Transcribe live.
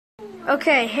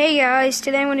Okay, hey guys,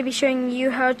 today I'm going to be showing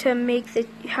you how to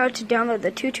download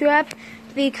the Tutu app,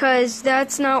 because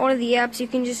that's not one of the apps you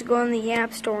can just go in the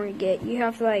app store and get. You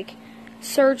have to like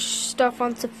search stuff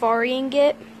on Safari and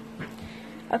get.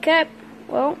 Okay,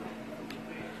 well,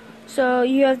 so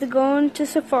you have to go into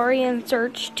Safari and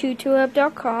search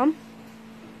tutuapp.com.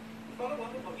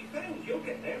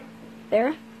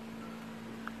 There.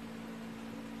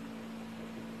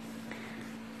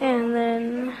 And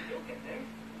then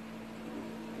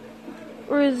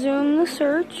resume the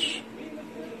search.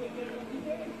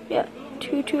 Yeah,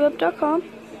 tutuapp.com.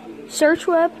 Search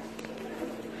web.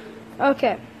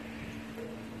 Okay.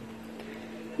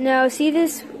 Now see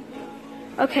this.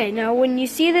 Okay, now when you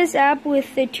see this app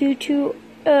with the tutu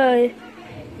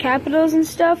capitals and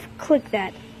stuff, click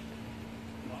that.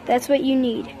 That's what you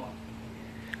need.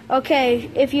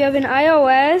 Okay, if you have an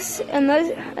iOS,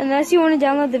 unless you want to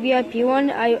download the VIP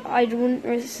one, I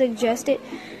wouldn't suggest it.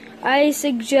 I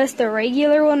suggest the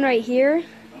regular one right here.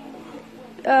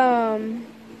 But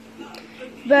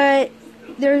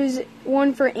there's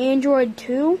one for Android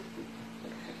too.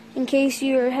 In case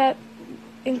you're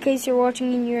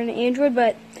watching and you're an Android,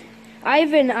 but I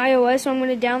have an iOS, so I'm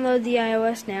going to download the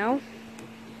iOS now.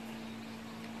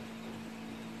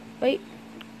 Wait.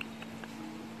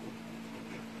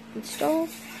 Install.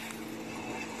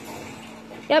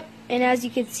 Yep, and as you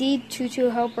can see, Tutu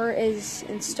Helper is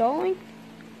installing.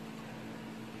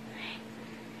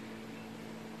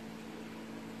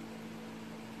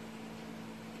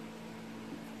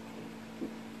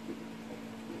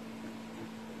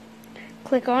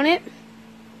 Click on it.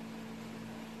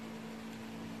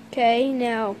 Okay,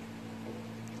 now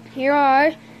here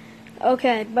are.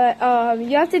 Okay, but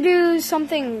you have to do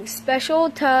something special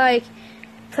to like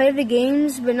play the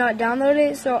games but not download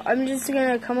it. So I'm just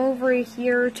gonna come over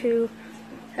here to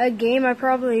a game I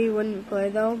probably wouldn't play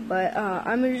though, but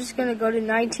I'm just gonna go to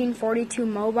 1942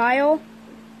 mobile.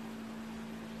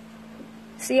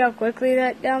 See how quickly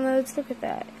that downloads? Look at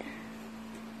that.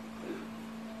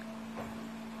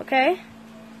 Okay.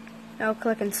 Now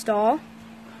click install.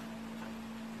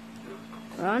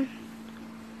 Hold on.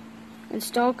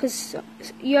 Install, because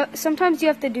sometimes you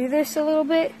have to do this a little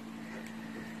bit.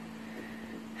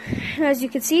 And as you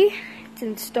can see, it's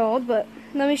installed, but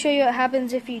let me show you what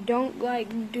happens if you don't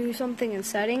like do something in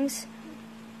settings.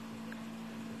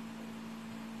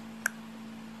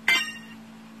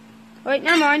 Wait,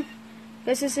 never mind.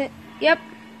 This isn't. Yep.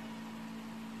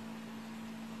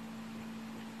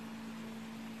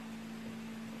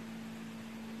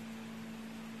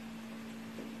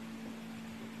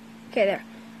 Okay, there.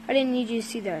 I didn't need you to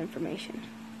see that information.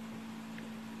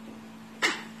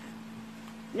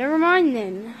 Never mind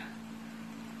then.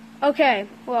 Okay,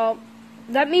 well,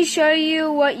 let me show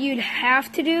you what you'd have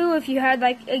to do if you had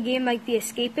like a game like the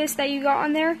Escapist that you got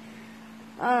on there.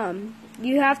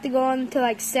 You have to go into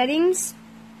like settings.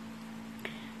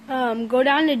 Go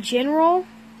down to general.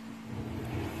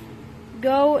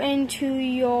 Go into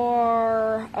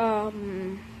your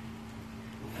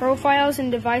profiles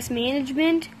and device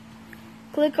management.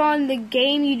 Click on the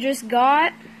game you just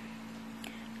got.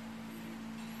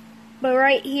 But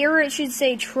right here it should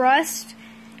say trust,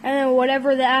 and then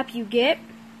whatever the app you get,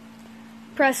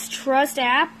 press trust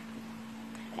app,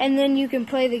 and then you can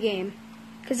play the game.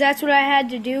 Because that's what I had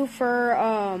to do for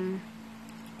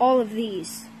all of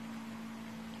these.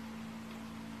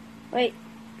 Wait.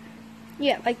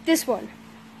 Yeah, like this one.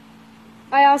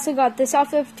 I also got this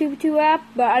off the Tutu app,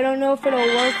 but I don't know if it'll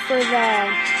work for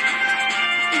the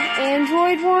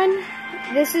Android one.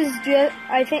 This is just,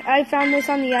 I think I found this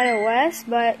on the iOS,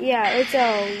 but yeah, it's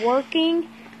a working,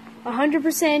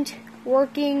 100%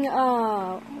 working,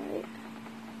 yeah,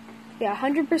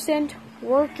 100%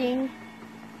 working,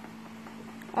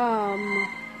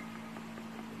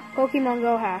 Pokemon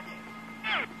Go hack.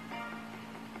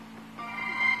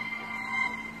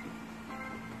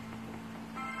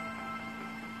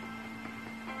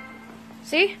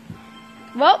 See?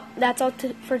 Well, that's all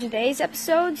for today's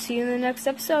episode. See you in the next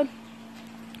episode.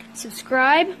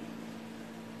 Subscribe.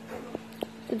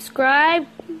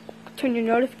 Turn your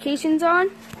notifications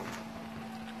on.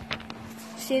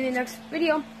 See you in the next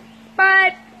video.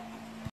 Bye.